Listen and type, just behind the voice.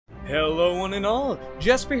Hello one and all,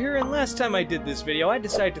 Jesper here, and last time I did this video I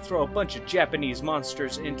decided to throw a bunch of Japanese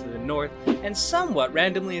monsters into the north and somewhat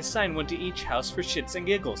randomly assign one to each house for shits and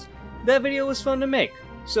giggles. That video was fun to make,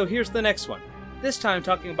 so here's the next one. This time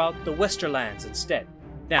talking about the Westerlands instead.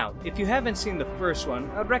 Now, if you haven't seen the first one,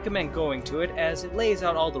 I'd recommend going to it as it lays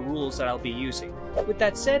out all the rules that I'll be using. With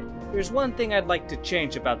that said, there's one thing I'd like to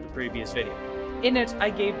change about the previous video. In it, I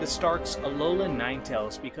gave the Starks Alolan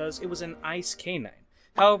Ninetales because it was an ice canine.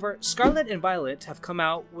 However, Scarlet and Violet have come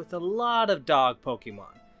out with a lot of dog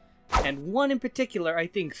Pokemon, and one in particular I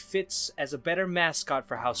think fits as a better mascot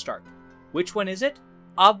for House Stark. Which one is it?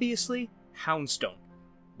 Obviously, Houndstone.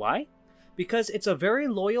 Why? Because it's a very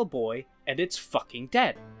loyal boy and it's fucking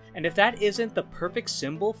dead. And if that isn't the perfect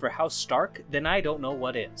symbol for House Stark, then I don't know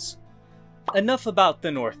what is. Enough about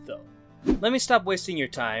the North though. Let me stop wasting your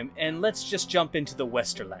time and let's just jump into the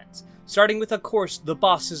Westerlands, starting with of course the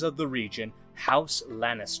bosses of the region, House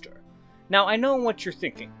Lannister. Now I know what you're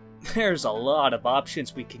thinking. There's a lot of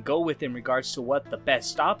options we can go with in regards to what the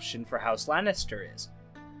best option for House Lannister is.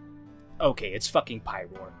 Okay, it's fucking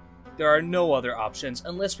Pyroar. There are no other options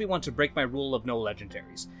unless we want to break my rule of no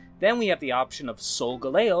legendaries. Then we have the option of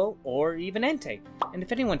Solgaleo or even Entei. And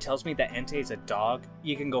if anyone tells me that Entei is a dog,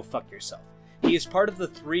 you can go fuck yourself. He is part of the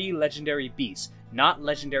 3 legendary beasts, not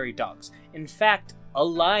legendary dogs. In fact, a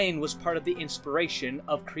lion was part of the inspiration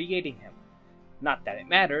of creating him. Not that it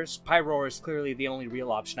matters, Pyroar is clearly the only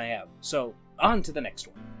real option I have. So, on to the next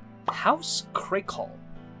one. House Krakal.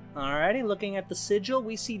 Alrighty, looking at the sigil,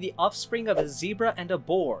 we see the offspring of a zebra and a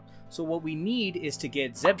boar. So what we need is to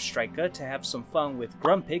get Zebstrika to have some fun with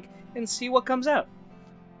Grumpig and see what comes out.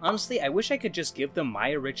 Honestly, I wish I could just give them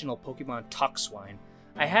my original Pokemon Toxwine.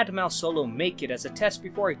 I had Malsolo make it as a test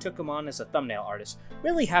before I took him on as a thumbnail artist.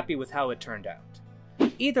 Really happy with how it turned out.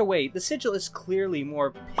 Either way, the sigil is clearly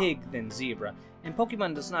more pig than zebra, and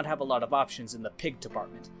Pokemon does not have a lot of options in the pig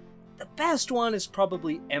department. The best one is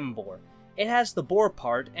probably Emboar. It has the boar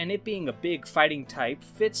part, and it being a big fighting type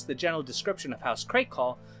fits the general description of House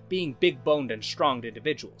Krakal, being big-boned and strong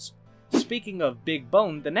individuals. Speaking of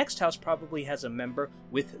big-boned, the next house probably has a member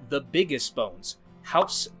with the biggest bones,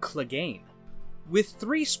 House Clegane. With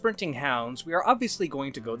 3 sprinting hounds, we are obviously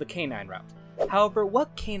going to go the canine route. However,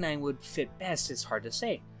 what canine would fit best is hard to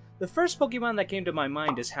say. The first Pokemon that came to my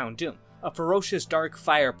mind is Houndoom, a ferocious dark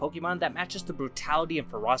fire Pokemon that matches the brutality and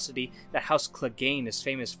ferocity that House Clegane is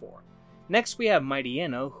famous for. Next we have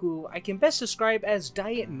Mightyena, who I can best describe as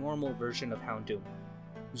diet normal version of Houndoom.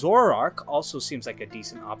 Zoroark also seems like a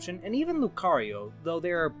decent option, and even Lucario, though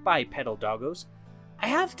they are bipedal doggos. I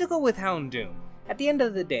have to go with Houndoom. At the end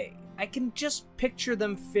of the day, I can just picture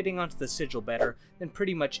them fitting onto the sigil better than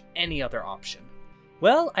pretty much any other option.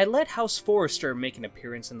 Well, I let House Forester make an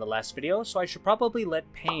appearance in the last video, so I should probably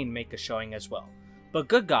let Pain make a showing as well. But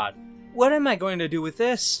good god, what am I going to do with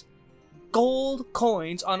this? Gold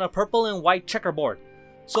coins on a purple and white checkerboard.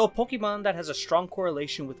 So a Pokemon that has a strong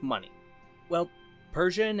correlation with money. Well,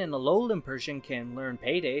 Persian and Alolan Persian can learn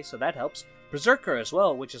Payday, so that helps. Berserker as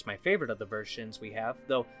well, which is my favorite of the versions we have,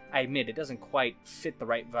 though I admit it doesn't quite fit the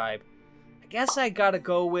right vibe. I guess I gotta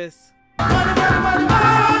go with...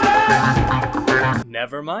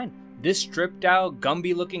 Never mind. This stripped out,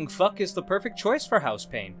 Gumby looking fuck is the perfect choice for House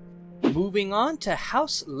Pain. Moving on to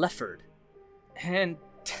House Lefford. And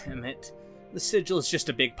damn it, the sigil is just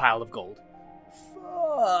a big pile of gold.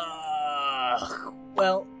 Fuck.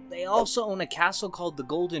 Well, they also own a castle called the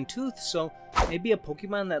Golden Tooth, so maybe a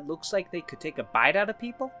Pokemon that looks like they could take a bite out of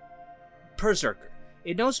people? Berserker.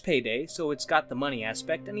 It knows Payday, so it's got the money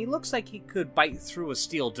aspect, and he looks like he could bite through a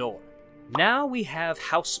steel door. Now we have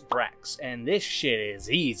House Brax, and this shit is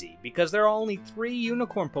easy, because there are only 3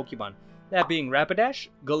 unicorn Pokemon, that being Rapidash,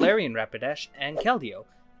 Galarian Rapidash, and Keldeo.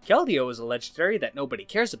 Keldeo is a legendary that nobody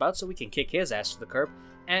cares about, so we can kick his ass to the curb,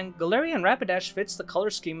 and Galarian Rapidash fits the color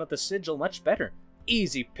scheme of the sigil much better.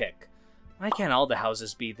 Easy pick. Why can't all the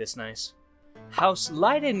houses be this nice? House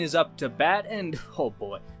Lydon is up to bat, and oh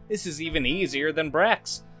boy, this is even easier than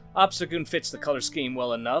Brax. Obstagoon fits the color scheme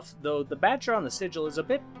well enough, though the badger on the sigil is a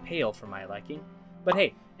bit pale for my liking. But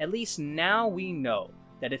hey, at least now we know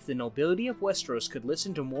that if the nobility of Westeros could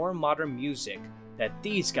listen to more modern music, that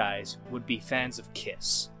these guys would be fans of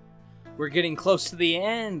Kiss. We're getting close to the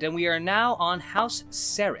end, and we are now on House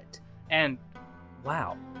Seret. And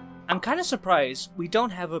wow, I'm kind of surprised we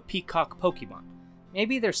don't have a peacock Pokemon.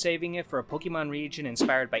 Maybe they're saving it for a Pokemon region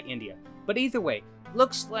inspired by India. But either way,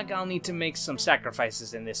 looks like I'll need to make some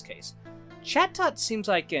sacrifices in this case. Chatot seems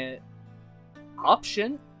like an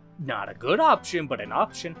option. Not a good option, but an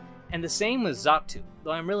option. And the same with Xatu,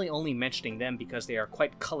 though I'm really only mentioning them because they are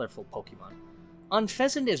quite colorful Pokemon.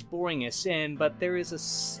 Unpheasant is boring as sin, but there is a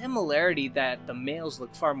similarity that the males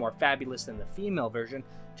look far more fabulous than the female version,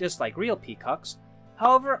 just like real peacocks.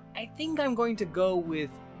 However, I think I'm going to go with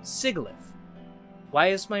Sigalith. Why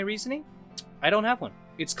is my reasoning? I don't have one.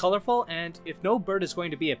 It's colorful, and if no bird is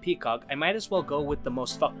going to be a peacock, I might as well go with the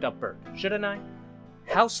most fucked up bird, shouldn't I?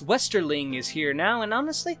 House Westerling is here now, and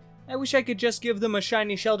honestly, I wish I could just give them a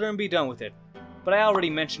shiny shelter and be done with it. But I already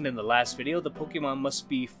mentioned in the last video, the Pokemon must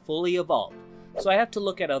be fully evolved, so I have to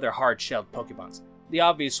look at other hard-shelled Pokemons. The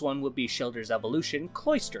obvious one would be Shellder's evolution,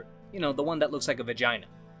 Cloyster, the one that looks like a vagina.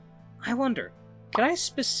 I wonder, can I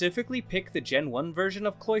specifically pick the Gen 1 version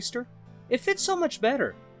of Cloyster? It fits so much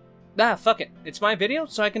better. Ah, fuck it. It's my video,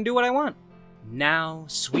 so I can do what I want. Now,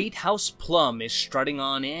 Sweet House Plum is strutting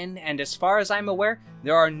on in, and as far as I'm aware,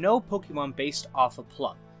 there are no Pokemon based off of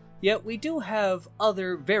Plum. Yet we do have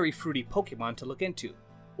other very fruity Pokemon to look into.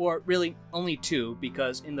 Or really, only 2,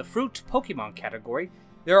 because in the fruit Pokemon category,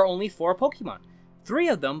 there are only 4 Pokemon. 3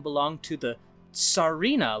 of them belong to the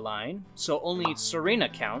Tsarina line, so only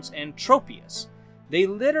Tsarina counts, and Tropius. They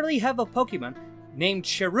literally have a Pokemon named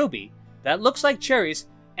Cherubi that looks like cherries,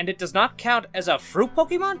 and it does not count as a fruit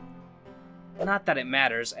Pokemon? Not that it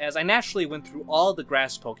matters, as I naturally went through all the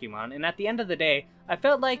grass Pokemon, and at the end of the day, I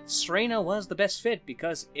felt like Serena was the best fit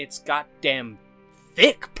because it's goddamn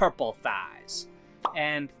thick purple thighs.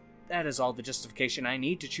 And that is all the justification I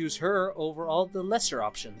need to choose her over all the lesser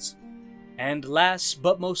options. And last,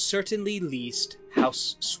 but most certainly least,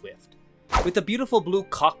 House Swift. With the beautiful blue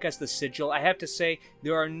cock as the sigil, I have to say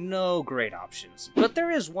there are no great options. But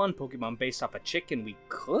there is one Pokemon based off a chicken we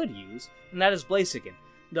could use, and that is Blaziken.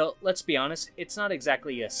 Though, let's be honest, it's not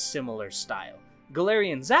exactly a similar style.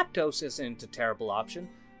 Galarian Zapdos isn't a terrible option,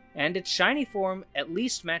 and its shiny form at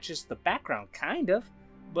least matches the background, kind of.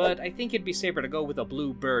 But I think it'd be safer to go with a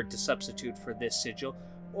blue bird to substitute for this sigil,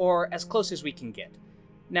 or as close as we can get.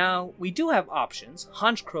 Now, we do have options.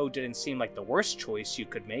 Honchkrow didn't seem like the worst choice you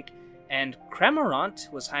could make, and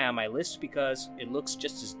Cramorant was high on my list because it looks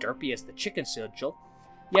just as derpy as the chicken sigil.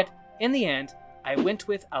 Yet, in the end, I went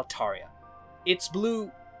with Altaria. Its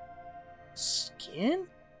blue skin?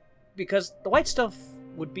 Because the white stuff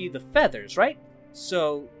would be the feathers, right?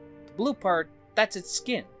 So, the blue part, that's its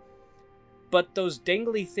skin. But those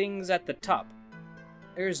dangly things at the top,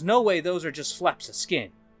 there's no way those are just flaps of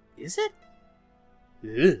skin. Is it?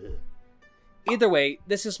 Ugh. Either way,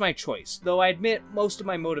 this is my choice, though I admit most of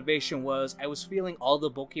my motivation was I was feeling all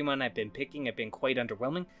the Pokemon I've been picking have been quite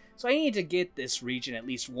underwhelming, so I need to get this region at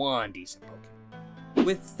least one decent Pokemon.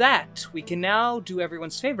 With that, we can now do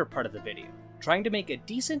everyone's favorite part of the video, trying to make a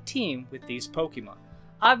decent team with these Pokemon.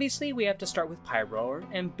 Obviously, we have to start with Pyroar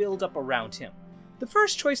and build up around him. The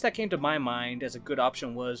first choice that came to my mind as a good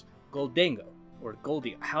option was Goldengo, or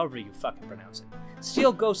Goldio, however you fucking pronounce it.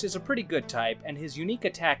 Steel Ghost is a pretty good type, and his unique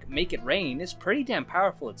attack, Make It Rain, is pretty damn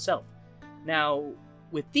powerful itself. Now,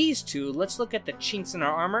 with these two, let's look at the chinks in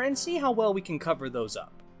our armor and see how well we can cover those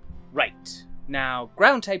up. Right. Now,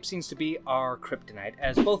 Ground type seems to be our kryptonite,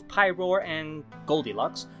 as both Pyroar and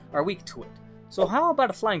Goldilocks are weak to it. So how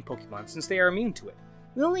about a flying Pokemon, since they are immune to it?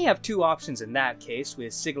 We only have 2 options in that case,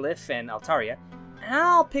 with Sigalith and Altaria. And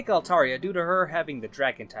I'll pick Altaria due to her having the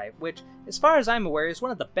Dragon type, which, as far as I'm aware, is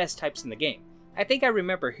one of the best types in the game. I think I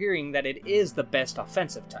remember hearing that it is the best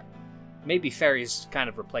offensive type. Maybe Fairies kind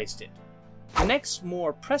of replaced it. The next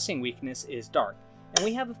more pressing weakness is Dark, and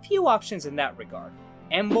we have a few options in that regard.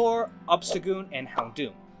 Emboar, Obstagoon, and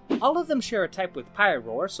Houndoom. All of them share a type with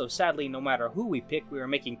Pyroar, so sadly no matter who we pick, we are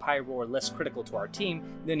making Pyroar less critical to our team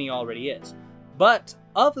than he already is. But,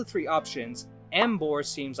 of the 3 options, Emboar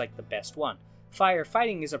seems like the best one. Fire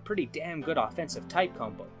Fighting is a pretty damn good offensive type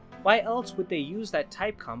combo. Why else would they use that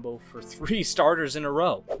type combo for 3 starters in a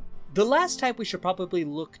row? The last type we should probably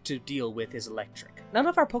look to deal with is Electric. None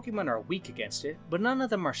of our Pokemon are weak against it, but none of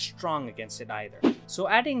them are strong against it either. So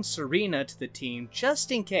adding Serena to the team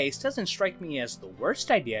just in case doesn't strike me as the worst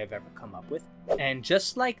idea I've ever come up with. And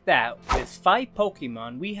just like that, with 5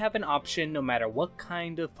 Pokemon, we have an option no matter what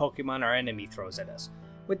kind of Pokemon our enemy throws at us.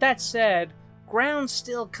 With that said, Ground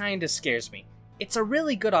still kinda scares me. It's a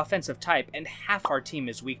really good offensive type, and half our team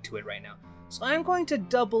is weak to it right now. So I'm going to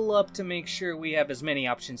double up to make sure we have as many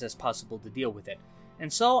options as possible to deal with it.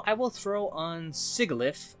 And so I will throw on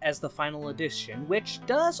Sigalith as the final addition, which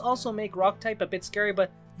does also make Rock type a bit scary,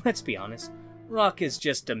 but let's be honest, Rock is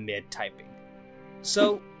just a mid-typing.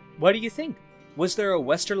 So, what do you think? Was there a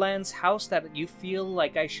Westerlands house that you feel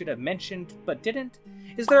like I should have mentioned but didn't?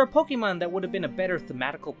 Is there a Pokemon that would have been a better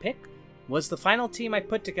thematical pick? Was the final team I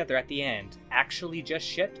put together at the end actually just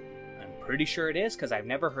shit? I'm pretty sure it is, because I've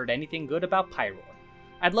never heard anything good about Pyroar.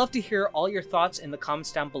 I'd love to hear all your thoughts in the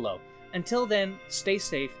comments down below. Until then, stay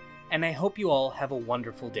safe, and I hope you all have a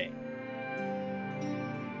wonderful day.